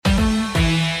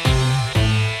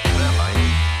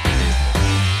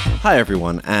Hi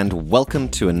everyone, and welcome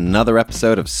to another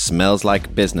episode of Smells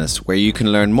Like Business, where you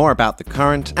can learn more about the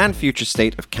current and future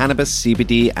state of cannabis,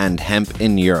 CBD, and hemp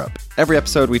in Europe. Every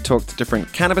episode we talk to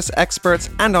different cannabis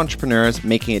experts and entrepreneurs,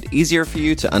 making it easier for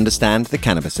you to understand the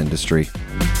cannabis industry.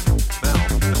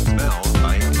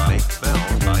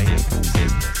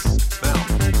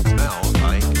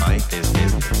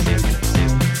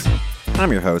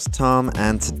 I'm your host, Tom,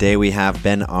 and today we have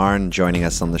Ben Arn joining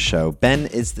us on the show. Ben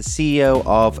is the CEO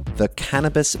of the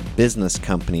Cannabis Business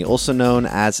Company, also known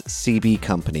as CB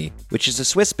Company, which is a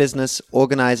Swiss business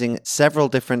organizing several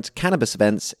different cannabis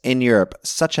events in Europe,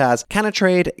 such as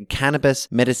Cannatrade, Cannabis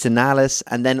Medicinalis,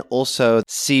 and then also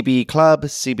CB Club,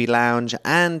 CB Lounge,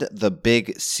 and the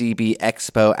big CB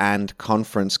Expo and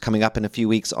Conference coming up in a few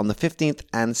weeks on the 15th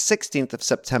and 16th of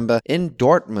September in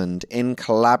Dortmund in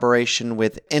collaboration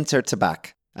with Intertabac.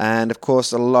 And of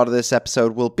course, a lot of this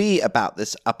episode will be about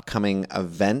this upcoming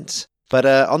event. But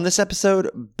on this episode,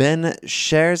 Ben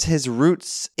shares his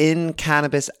roots in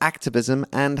cannabis activism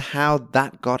and how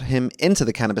that got him into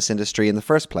the cannabis industry in the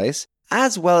first place,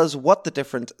 as well as what the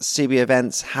different CB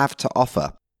events have to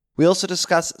offer. We also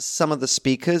discuss some of the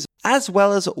speakers, as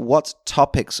well as what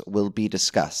topics will be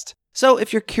discussed. So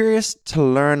if you're curious to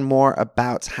learn more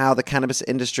about how the cannabis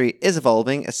industry is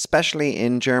evolving, especially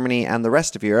in Germany and the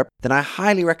rest of Europe, then I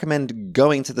highly recommend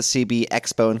going to the CB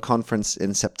Expo and Conference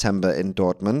in September in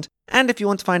Dortmund. And if you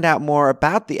want to find out more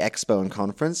about the Expo and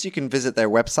Conference, you can visit their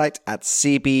website at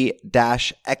cb-expo.com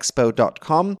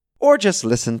or just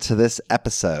listen to this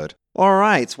episode. All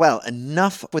right, well,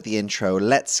 enough with the intro.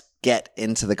 Let's get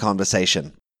into the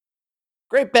conversation.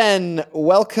 Great, Ben.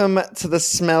 Welcome to the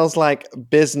Smells Like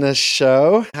Business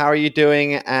show. How are you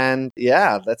doing? And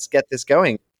yeah, let's get this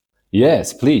going.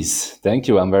 Yes, please. Thank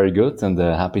you. I'm very good and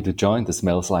happy to join the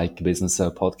Smells Like Business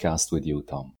podcast with you,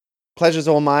 Tom. Pleasure's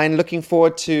all mine. Looking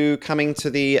forward to coming to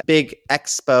the big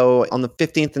expo on the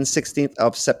 15th and 16th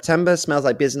of September. Smells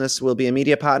Like Business will be a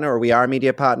media partner, or we are a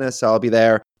media partner, so I'll be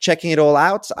there checking it all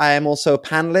out. I am also a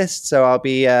panelist, so I'll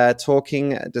be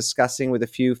discussing with a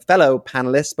few fellow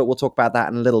panelists, but we'll talk about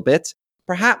that in a little bit.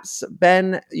 Perhaps,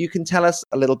 Ben, you can tell us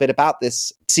a little bit about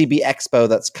this CB Expo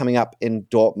that's coming up in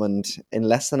Dortmund in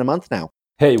less than a month now.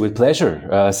 Hey, with pleasure.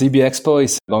 CB Expo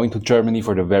is going to Germany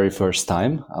for the very first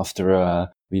time after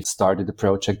we started the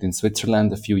project in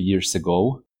Switzerland a few years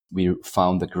ago. We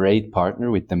found a great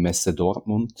partner with the Messe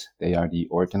Dortmund. They are the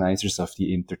organizers of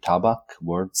the Intertabac,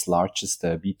 world's largest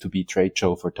B2B trade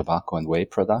show for tobacco and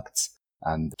vape products.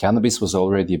 And cannabis was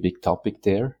already a big topic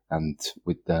there. And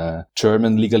with the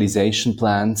German legalization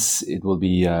plans, it will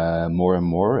be more and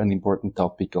more an important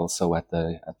topic also at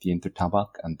the Intertabac.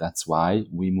 And that's why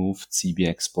we moved CB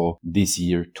Expo this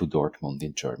year to Dortmund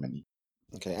in Germany.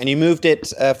 Okay. And you moved it,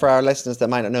 for our listeners that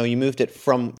might not know, you moved it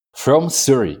from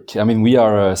Zurich. I mean, we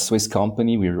are a Swiss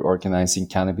company. We're organizing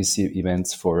cannabis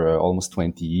events for almost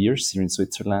 20 years here in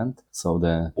Switzerland. So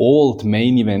the old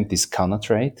main event is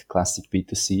Cannatrade, classic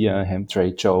B2C hemp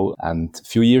trade show. And a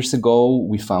few years ago,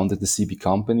 we founded the CB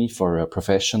company for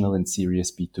professional and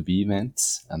serious B2B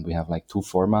events. And we have like two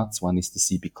formats. One is the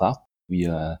CB Club. We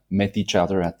met each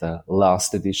other at the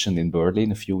last edition in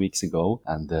Berlin a few weeks ago.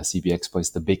 And the CB Expo is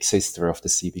the big sister of the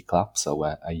CB Club. So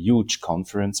a huge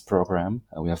conference program.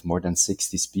 We have more than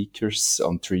 60 speakers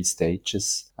on 3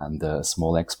 stages and a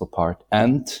small expo part.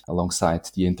 And alongside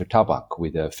the Intertabac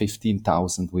with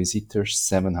 15,000 visitors,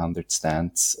 700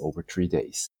 stands over 3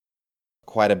 days.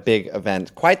 Quite a big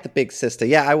event, quite the big sister.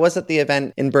 Yeah, I was at the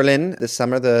event in Berlin this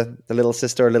summer, the little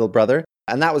sister or little brother.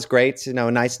 And that was great, a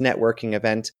nice networking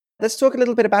event. Let's talk a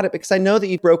little bit about it because I know that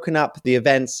you've broken up the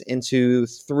events into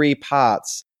 3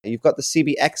 parts. You've got the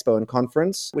CB Expo and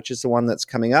Conference, which is the one that's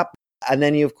coming up. And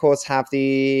then you, of course, have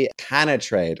the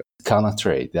Cannatrade.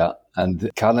 Cannatrade, yeah. And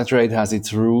Cannatrade has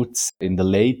its roots in the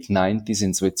late 90s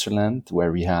in Switzerland,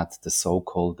 where we had the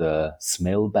so-called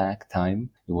smell bag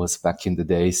time. It was back in the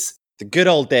days. The good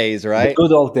old days, right? The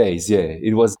good old days, yeah.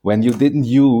 It was when you didn't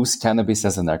use cannabis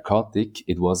as a narcotic,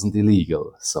 it wasn't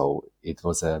illegal. So it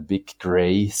was a big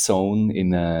gray zone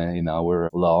in our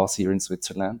laws here in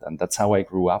Switzerland. And that's how I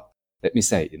grew up. Let me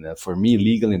say, in a, for me,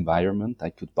 legal environment, I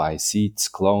could buy seeds,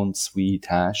 clones, weed,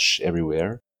 hash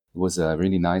everywhere. It was a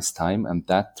really nice time. And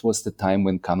that was the time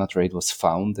when Cannatrade was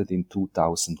founded in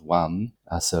 2001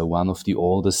 as one of the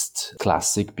oldest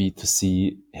classic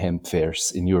B2C hemp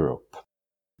fairs in Europe.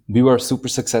 We were super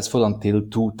successful until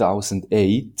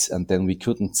 2008, and then we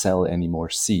couldn't sell any more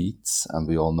seeds. And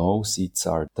we all know seeds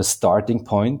are the starting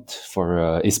point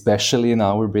for, especially in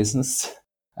our business.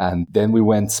 And then we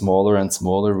went smaller and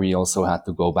smaller. We also had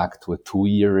to go back to a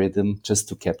 2-year rhythm just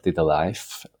to keep it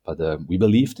alive. But we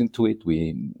believed into it.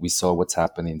 We saw what's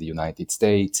happening in the United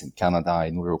States, in Canada,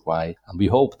 in Uruguay. And we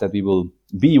hope that we will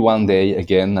be one day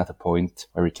again at a point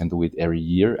where we can do it every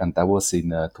year. And that was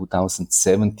in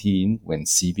 2017 when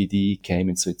CBD came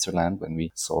in Switzerland, when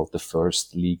we sold the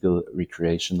first legal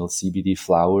recreational CBD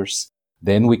flowers.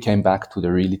 Then we came back to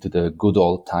the good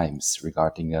old times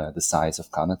regarding the size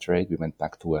of Canna trade. We went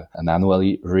back to an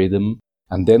annually rhythm.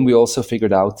 And then we also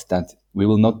figured out that we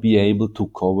will not be able to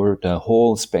cover the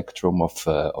whole spectrum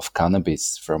of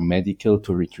cannabis, from medical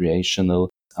to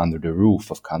recreational, under the roof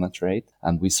of Canna trade.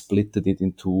 And we split it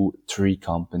into 3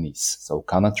 companies. So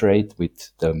Canna trade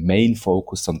with the main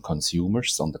focus on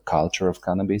consumers, on the culture of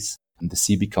cannabis, and the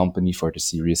CB company for the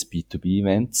serious B2B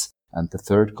events. And the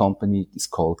third company is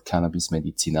called Cannabis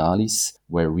Medicinalis,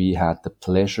 where we had the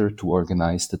pleasure to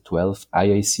organize the 12th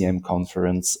IACM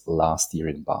conference last year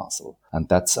in Basel. And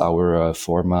that's our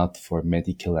format for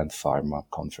medical and pharma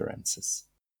conferences.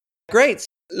 Great.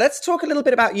 Let's talk a little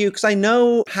bit about you, because I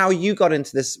know how you got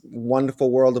into this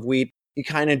wonderful world of weed. You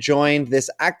kind of joined this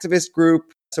activist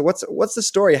group. So what's the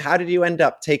story? How did you end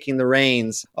up taking the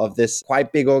reins of this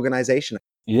quite big organization?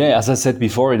 Yeah, as I said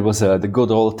before, it was the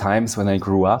good old times when I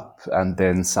grew up, and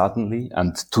then suddenly,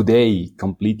 and today,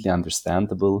 completely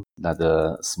understandable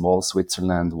that small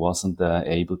Switzerland wasn't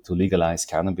able to legalize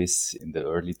cannabis in the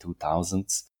early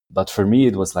 2000s. But for me,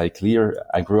 it was like clear.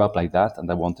 I grew up like that, and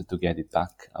I wanted to get it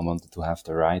back. I wanted to have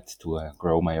the right to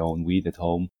grow my own weed at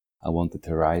home. I wanted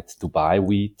the right to buy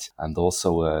weed, and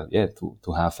also,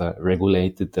 to have a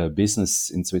regulated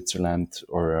business in Switzerland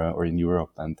or in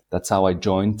Europe. And that's how I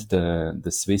joined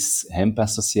the Swiss Hemp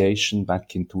Association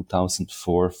back in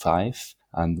 2004-05.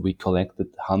 And we collected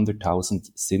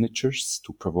 100,000 signatures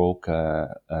to provoke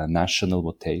a national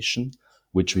votation,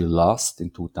 which we lost in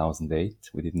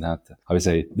 2008. We didn't have,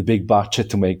 the big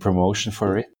budget to make promotion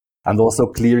for it. And also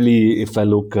clearly, if I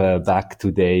look back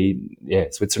today,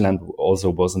 Switzerland also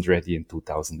wasn't ready in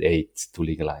 2008 to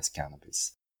legalize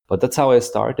cannabis. But that's how I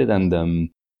started.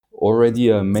 And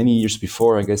already many years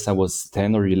before, I guess I was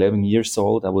 10 or 11 years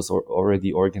old, I was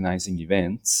already organizing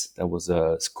events. That was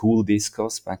a school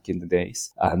discos back in the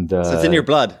days. And so it's in your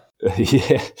blood.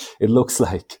 Yeah, it looks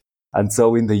like. And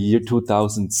so in the year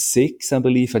 2006, I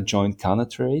believe, I joined Canna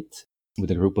trade with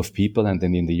a group of people. And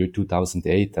then in the year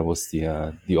 2008, I was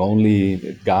the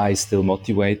only guy still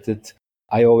motivated.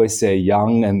 I always say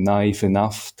young and naive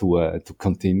enough to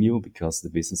continue, because the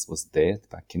business was dead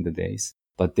back in the days.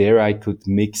 But there I could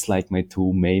mix like my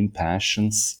 2 main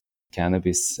passions,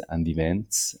 cannabis and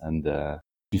events. And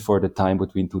before the time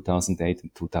between 2008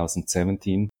 and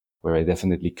 2017, where I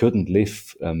definitely couldn't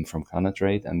live from Canna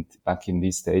trade. And back in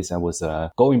these days, I was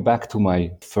going back to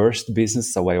my first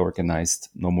business. So I organized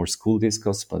no more school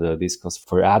discos, but discos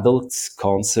for adults,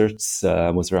 concerts.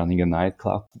 I was running a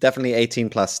nightclub. Definitely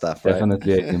 18 plus stuff, right?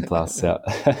 Definitely 18 plus, yeah.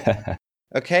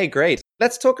 Okay, great.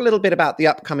 Let's talk a little bit about the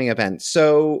upcoming event.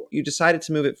 So you decided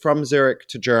to move it from Zurich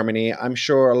to Germany. I'm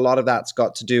sure a lot of that's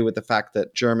got to do with the fact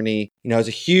that Germany, is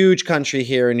a huge country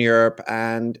here in Europe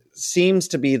and seems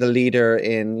to be the leader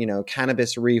in,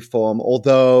 cannabis reform,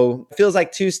 although it feels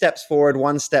like 2 steps forward,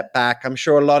 1 step back. I'm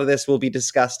sure a lot of this will be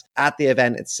discussed at the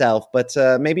event itself, but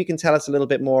maybe you can tell us a little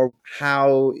bit more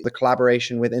how the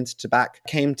collaboration with Intertabac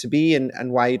came to be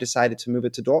and why you decided to move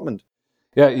it to Dortmund.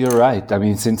 Yeah, you're right. I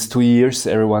mean, since 2 years,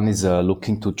 everyone is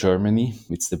looking to Germany.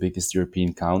 It's the biggest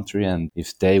European country. And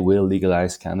if they will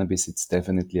legalize cannabis, it's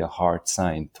definitely a hard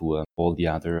sign to all the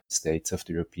other states of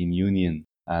the European Union.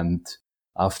 And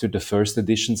after the first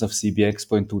editions of CB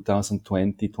Expo in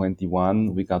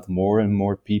 2020-21, we got more and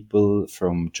more people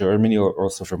from Germany or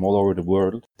also from all over the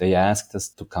world. They asked us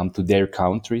to come to their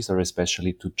countries, or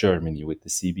especially to Germany with the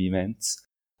CB events.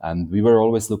 And we were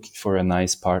always looking for a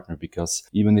nice partner, because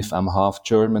even if I'm half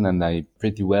German and I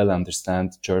pretty well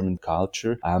understand German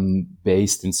culture, I'm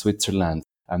based in Switzerland.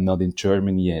 I'm not in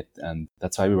Germany yet. And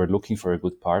that's why we were looking for a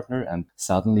good partner. And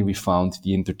suddenly we found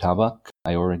the Intertabac.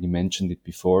 I already mentioned it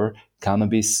before.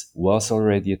 Cannabis was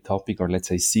already a topic, or let's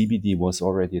say CBD was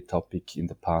already a topic in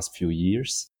the past few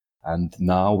years. And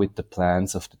now with the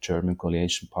plans of the German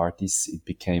coalition parties, it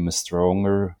became a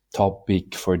stronger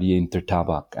topic for the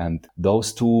Intertabac. And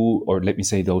those 2, or let me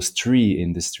say those 3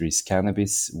 industries,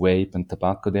 cannabis, vape and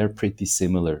tobacco, they're pretty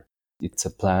similar. It's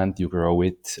a plant, you grow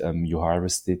it, you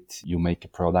harvest it, you make a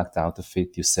product out of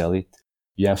it, you sell it.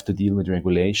 You have to deal with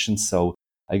regulations. So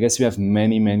I guess we have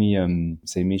many,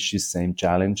 same issues, same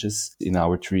challenges in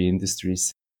our 3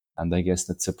 industries. And I guess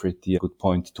that's a pretty good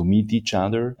point to meet each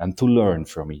other and to learn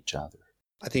from each other.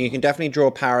 I think you can definitely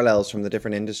draw parallels from the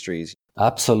different industries.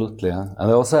 Absolutely. Yeah.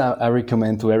 And also I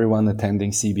recommend to everyone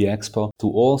attending CB Expo to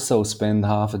also spend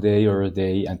half a day or a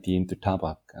day at the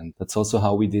Intertabak. And that's also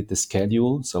how we did the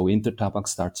schedule. So Intertabak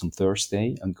starts on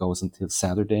Thursday and goes until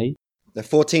Saturday. The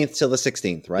 14th till the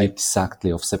 16th, right?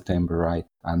 Exactly, of September, right.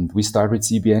 And we start with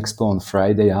CB Expo on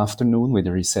Friday afternoon with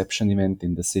a reception event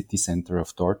in the city center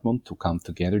of Dortmund to come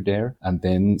together there. And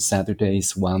then Saturday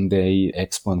is 1 day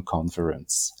Expo and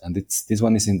conference. And this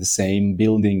one is in the same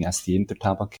building as the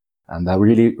Intertabak. And I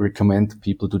really recommend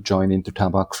people to join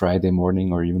Intertabak Friday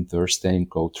morning or even Thursday and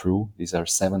go through. These are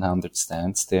 700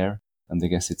 stands there. And I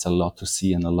guess it's a lot to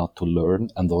see and a lot to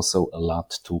learn and also a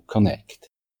lot to connect.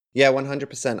 Yeah,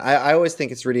 100%. I always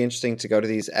think it's really interesting to go to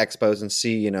these expos and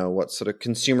see, what sort of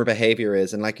consumer behavior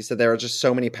is. And like you said, there are just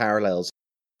so many parallels.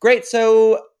 Great.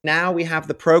 So now we have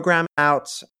the program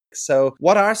out. So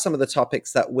what are some of the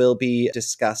topics that will be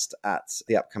discussed at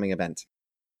the upcoming event?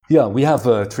 Yeah, we have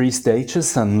 3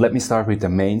 stages, and let me start with the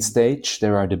main stage.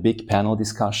 There are the big panel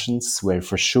discussions where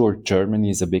for sure Germany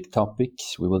is a big topic.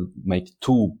 We will make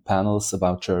 2 panels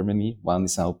about Germany. One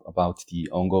is about the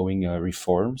ongoing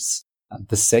reforms. And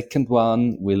the second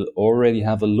one will already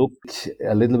have a look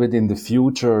a little bit in the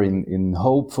future, in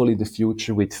hopefully the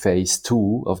future with phase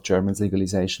 2 of German's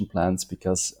legalization plans,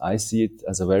 because I see it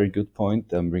as a very good point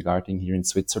regarding here in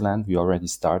Switzerland. We already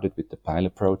started with the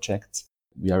pilot projects.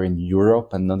 We are in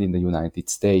Europe and not in the United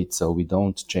States, so we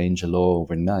don't change a law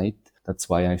overnight. That's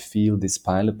why I feel these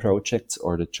pilot projects,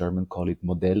 or the German call it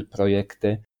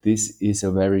Modellprojekte, this is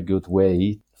a very good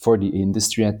way for the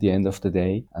industry at the end of the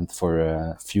day and for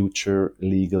a future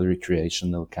legal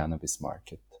recreational cannabis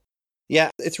market.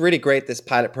 Yeah, it's really great, this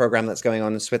pilot program that's going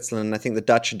on in Switzerland. I think the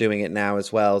Dutch are doing it now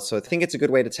as well. So I think it's a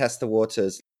good way to test the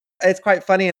waters. It's quite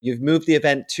funny. You've moved the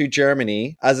event to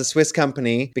Germany as a Swiss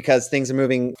company because things are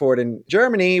moving forward in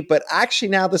Germany. But actually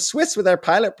now the Swiss with their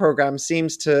pilot program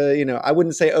seems to, I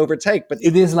wouldn't say overtake, but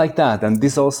it is like that. And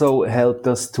this also helped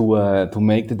us to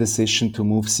make the decision to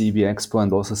move CB Expo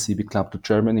and also CB Club to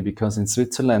Germany, because in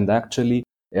Switzerland, actually,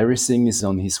 everything is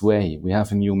on his way. We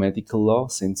have a new medical law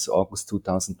since August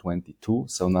 2022.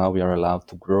 So now we are allowed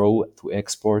to grow, to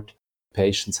export.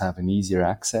 Patients have an easier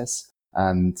access.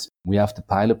 And we have the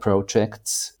pilot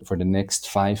projects for the next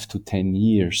 5 to 10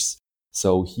 years.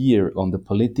 So here on the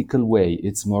political way,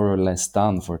 it's more or less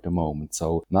done for the moment.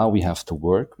 So now we have to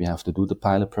work. We have to do the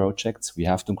pilot projects. We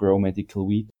have to grow medical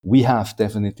weed. We have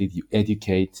definitely to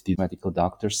educate the medical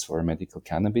doctors for medical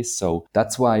cannabis. So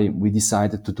that's why we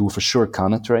decided to do for sure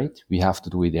Canatrade. We have to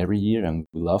do it every year, and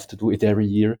we love to do it every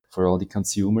year for all the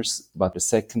consumers. But the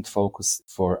second focus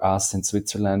for us in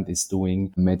Switzerland is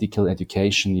doing medical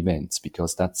education events,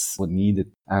 because that's what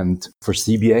needed. And for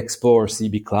CB Expo or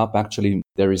CB Club, actually,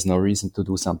 there is no reason to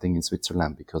do something in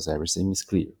Switzerland because everything is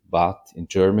clear. But in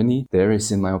Germany, there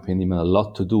is, in my opinion, a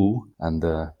lot to do. And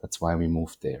that's why we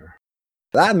moved there.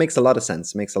 That makes a lot of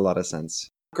sense. Makes a lot of sense.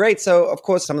 Great. So, of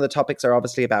course, some of the topics are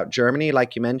obviously about Germany,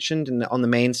 like you mentioned, on the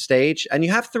main stage. And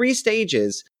you have 3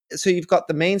 stages. So you've got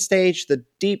the main stage, the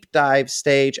deep dive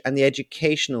stage, and the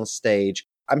educational stage.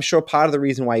 I'm sure part of the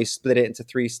reason why you split it into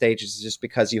 3 stages is just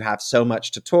because you have so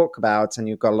much to talk about and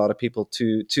you've got a lot of people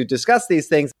to discuss these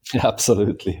things.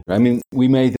 Absolutely. I mean, we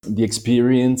made the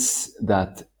experience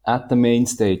that at the main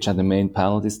stage, at the main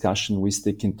panel discussion, we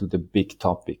stick into the big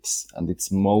topics, and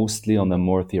it's mostly on a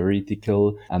more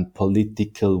theoretical and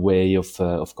political way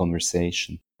of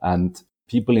conversation. And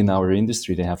people in our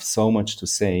industry, they have so much to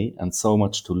say and so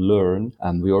much to learn.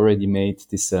 And we already made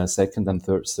this second and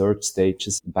third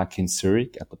stages back in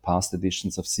Zurich at the past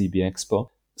editions of CB Expo.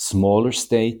 Smaller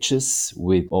stages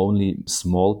with only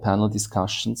small panel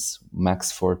discussions,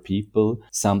 max 4 people,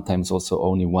 sometimes also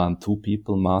only 1-2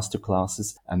 people, master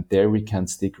classes. And there we can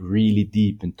stick really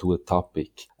deep into a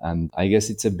topic. And I guess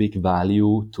it's a big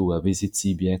value to visit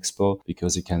CB Expo,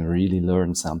 because you can really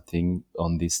learn something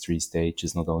on these 3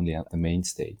 stages, not only at the main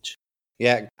stage.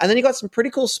 Yeah. And then you got some pretty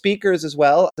cool speakers as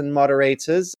well and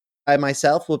moderators. I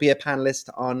myself will be a panelist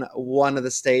on one of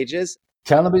the stages.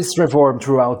 Cannabis reform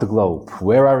throughout the globe.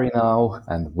 Where are we now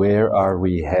and where are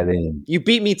we heading? You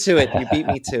beat me to it. You beat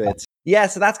me to it. Yeah,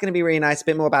 so that's going to be really nice. A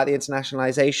bit more about the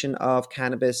internationalization of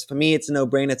cannabis. For me, it's a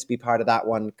no-brainer to be part of that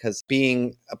one, because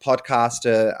being a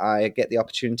podcaster, I get the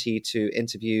opportunity to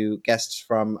interview guests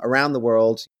from around the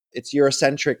world. It's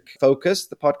Eurocentric focus,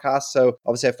 the podcast. So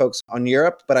obviously I focus on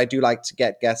Europe, but I do like to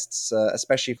get guests,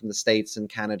 especially from the States and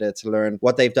Canada, to learn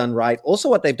what they've done right, also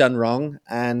what they've done wrong,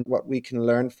 and what we can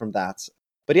learn from that.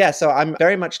 But yeah, so I'm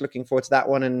very much looking forward to that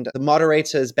one. And the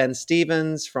moderator is Ben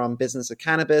Stevens from Business of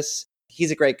Cannabis.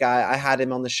 He's a great guy. I had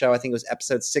him on the show, I think it was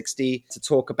episode 60, to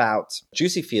talk about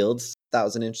Juicy Fields. That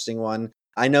was an interesting one.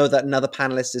 I know that another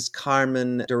panelist is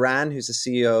Carmen Duran, who's the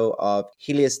CEO of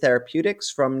Helios Therapeutics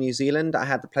from New Zealand. I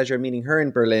had the pleasure of meeting her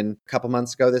in Berlin a couple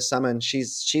months ago this summer, and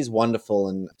she's wonderful.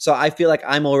 And so I feel like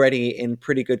I'm already in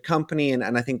pretty good company,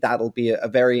 and I think that'll be a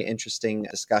very interesting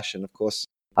discussion, of course.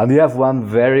 And you have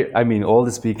all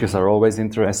the speakers are always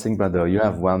interesting, but you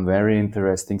have one very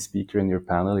interesting speaker in your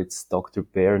panel. It's Dr.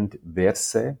 Bernd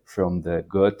Verse from the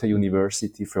Goethe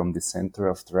University, from the Center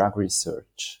of Drug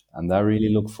Research. And I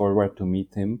really look forward to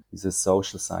meet him. He's a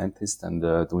social scientist and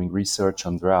doing research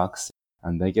on drugs.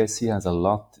 And I guess he has a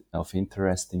lot of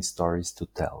interesting stories to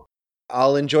tell.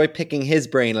 I'll enjoy picking his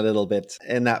brain a little bit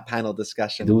in that panel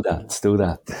discussion. Do that.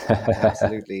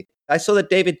 Absolutely. I saw that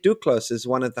David Duclos is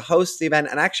one of the hosts of the event.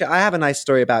 And actually, I have a nice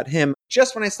story about him.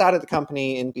 Just when I started the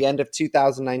company in the end of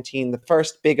 2019, the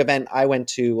first big event I went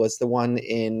to was the one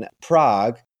in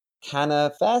Prague,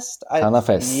 Cannabis.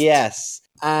 Cannabis. Yes.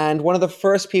 And one of the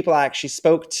first people I actually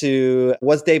spoke to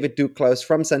was David Duclos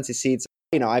from Sensi Seeds.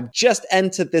 I've just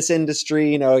entered this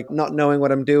industry, not knowing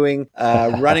what I'm doing,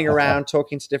 running around,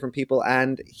 talking to different people.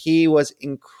 And he was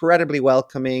incredibly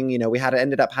welcoming. We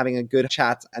ended up having a good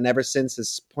chat, and ever since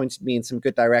has pointed me in some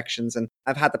good directions. And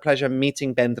I've had the pleasure of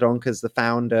meeting Ben Dronkers, the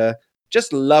founder,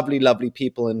 just lovely, lovely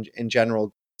people in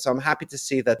general. So I'm happy to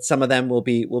see that some of them will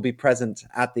be present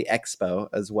at the expo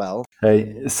as well.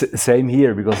 Hey, same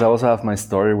here, because I also have my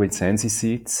story with Sensi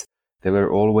Seeds. They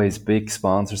were always big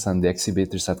sponsors and the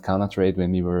exhibitors at Canatrade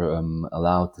when we were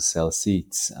allowed to sell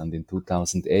seeds. And in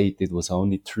 2008, it was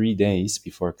only 3 days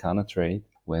before Canatrade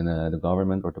when the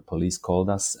government or the police called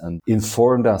us and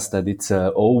informed us that it's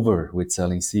over with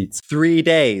selling seeds. 3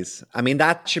 days. I mean,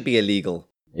 that should be illegal.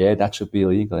 Yeah, that should be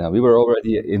illegal. Yeah, we were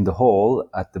already in the hall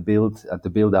at the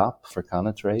build up for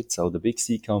Canatrade. So the big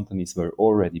seed companies were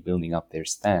already building up their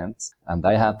stands. And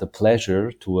I had the pleasure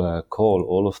to call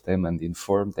all of them and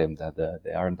inform them that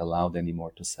they aren't allowed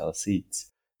anymore to sell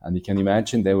seeds. And you can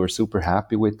imagine they were super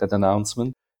happy with that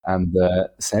announcement. And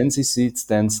Sensi Seeds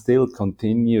then still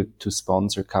continued to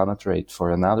sponsor Canatrade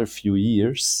for another few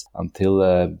years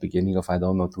until beginning of,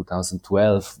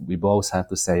 2012. We both had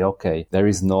to say, okay, there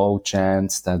is no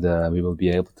chance that we will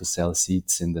be able to sell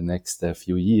seeds in the next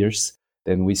few years.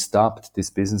 Then we stopped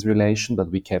this business relation, but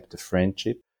we kept the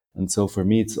friendship. And so for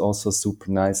me, it's also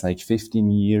super nice, like 15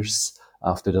 years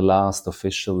after the last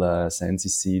official Sensi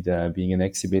Seed being an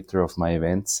exhibitor of my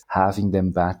events, having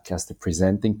them back as the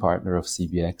presenting partner of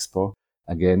CB Expo.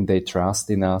 Again, they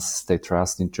trust in us. They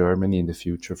trust in Germany in the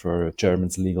future for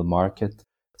Germany's legal market.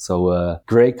 So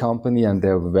great company, and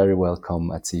they're very welcome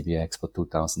at CB Expo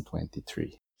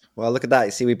 2023. Well, look at that.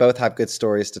 You see, we both have good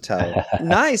stories to tell.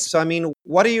 Nice. So,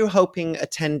 what are you hoping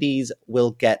attendees will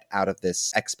get out of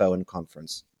this expo and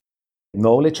conference?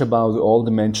 Knowledge about all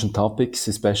the mentioned topics,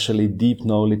 especially deep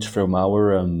knowledge from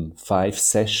our 5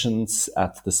 sessions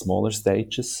at the smaller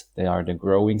stages. They are the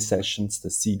growing sessions, the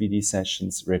CBD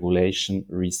sessions, regulation,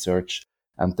 research,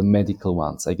 and the medical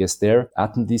ones. I guess there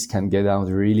attendees can get out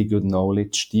really good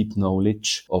knowledge, deep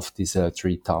knowledge of these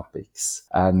 3 topics.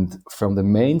 And from the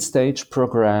main stage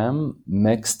program,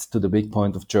 next to the big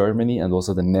point of Germany and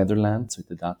also the Netherlands with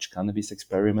the Dutch cannabis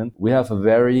experiment, we have a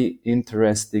very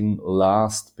interesting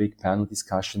last big panel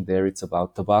discussion there. It's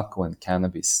about tobacco and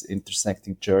cannabis,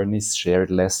 intersecting journeys,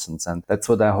 shared lessons. And that's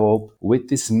what I hope with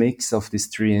this mix of these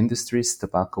 3 industries,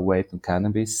 tobacco, vape, and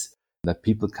cannabis, that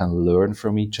people can learn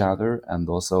from each other and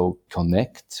also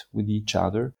connect with each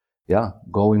other. Yeah,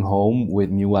 going home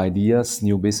with new ideas,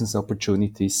 new business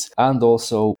opportunities, and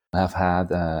also have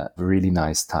had a really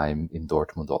nice time in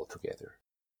Dortmund altogether.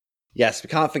 Yes, we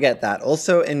can't forget that.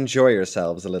 Also enjoy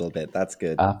yourselves a little bit. That's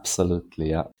good.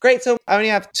 Absolutely, yeah. Great. So I only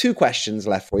have 2 questions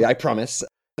left for you, I promise.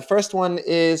 The first one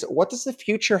is, what does the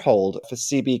future hold for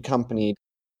CB Company?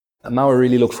 Now I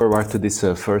really look forward to this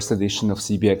first edition of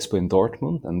CB Expo in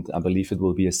Dortmund, and I believe it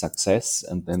will be a success.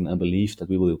 And then I believe that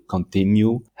we will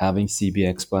continue having CB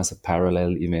Expo as a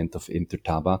parallel event of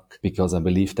Intertabac, because I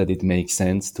believe that it makes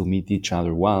sense to meet each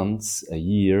other once a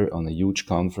year on a huge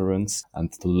conference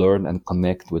and to learn and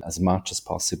connect with as much as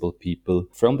possible people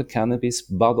from the cannabis,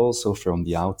 but also from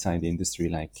the outside industry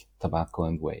like tobacco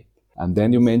and vape. And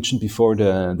then you mentioned before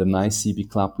the nice CB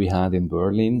club we had in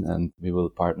Berlin, and we will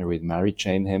partner with Mary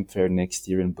Jane Hemp Fair next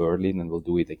year in Berlin, and we'll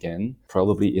do it again,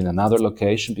 probably in another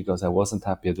location, because I wasn't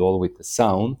happy at all with the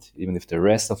sound, even if the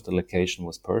rest of the location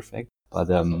was perfect. But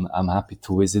I'm happy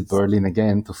to visit Berlin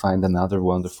again to find another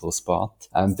wonderful spot.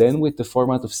 And then with the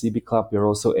format of CB Club, we're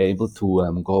also able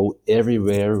to go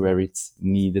everywhere where it's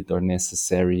needed or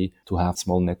necessary to have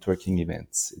small networking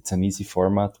events. It's an easy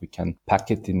format. We can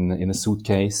pack it in a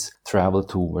suitcase, travel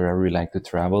to wherever we like to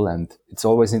travel. And it's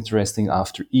always interesting.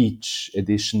 After each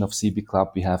edition of CB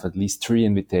Club, we have at least 3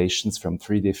 invitations from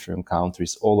 3 different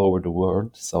countries all over the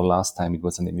world. So last time it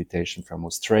was an invitation from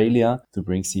Australia to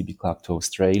bring CB Club to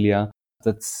Australia.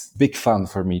 That's big fun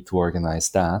for me to organize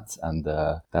that. And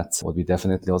that's what we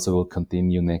definitely also will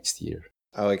continue next year.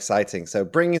 Oh, exciting. So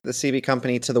bring the CB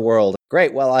company to the world.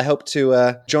 Great. Well, I hope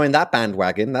to join that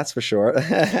bandwagon. That's for sure.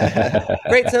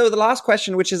 Great. So the last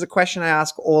question, which is a question I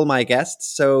ask all my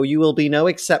guests. So you will be no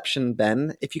exception,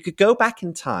 Ben. If you could go back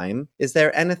in time, is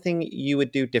there anything you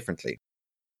would do differently?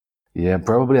 Yeah,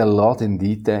 probably a lot in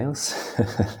details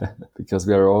because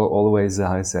we are always,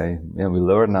 we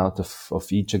learn out of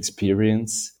each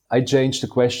experience. I changed the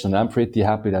question. I'm pretty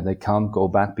happy that I can't go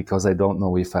back because I don't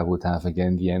know if I would have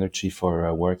again the energy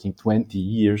for working 20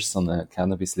 years on a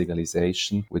cannabis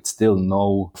legalization with still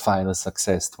no final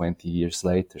success 20 years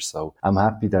later. So I'm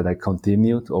happy that I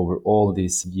continued over all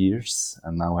these years.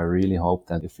 And now I really hope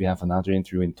that if we have another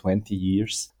interview in 20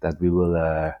 years, that we will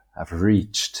have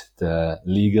reached the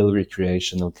legal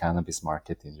recreational cannabis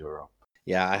market in Europe.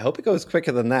 Yeah, I hope it goes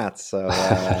quicker than that. So,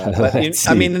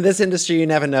 I mean, in this industry, you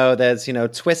never know. There's,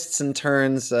 twists and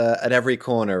turns at every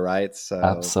corner, right? So,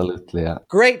 absolutely, yeah.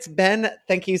 Great, Ben.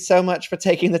 Thank you so much for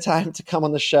taking the time to come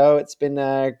on the show. It's been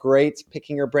great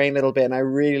picking your brain a little bit, and I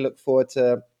really look forward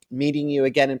to meeting you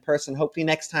again in person. Hopefully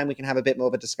next time we can have a bit more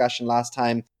of a discussion. Last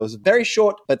time it was very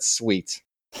short, but sweet.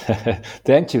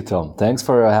 Thank you, Tom. Thanks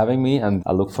for having me, and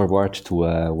I look forward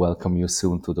to welcome you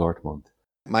soon to Dortmund.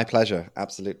 My pleasure.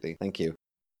 Absolutely. Thank you.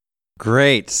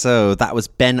 Great. So that was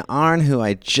Ben Arn, who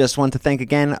I just want to thank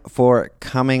again for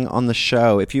coming on the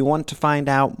show. If you want to find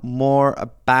out more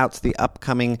about the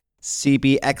upcoming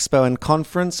CB Expo and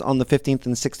Conference on the 15th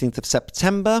and 16th of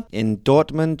September in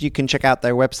Dortmund, you can check out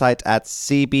their website at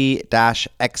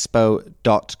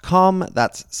cb-expo.com.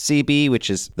 That's CB,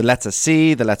 which is the letter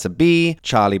C, the letter B,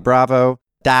 Charlie Bravo,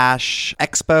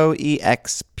 -expo,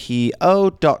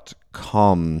 expo.com.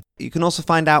 You can also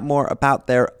find out more about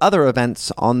their other events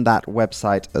on that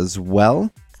website as well.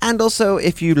 And also,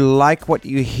 if you like what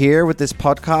you hear with this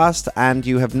podcast and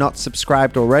you have not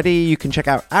subscribed already, you can check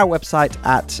out our website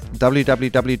at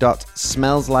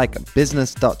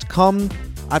www.smellslikebusiness.com.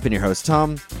 I've been your host,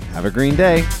 Tom. Have a green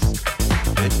day.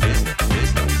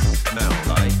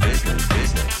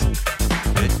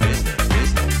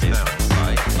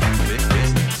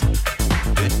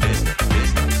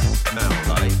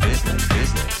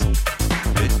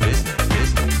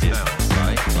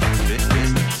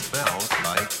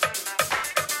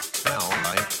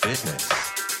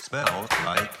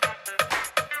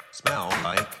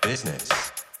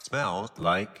 Smell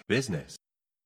like business.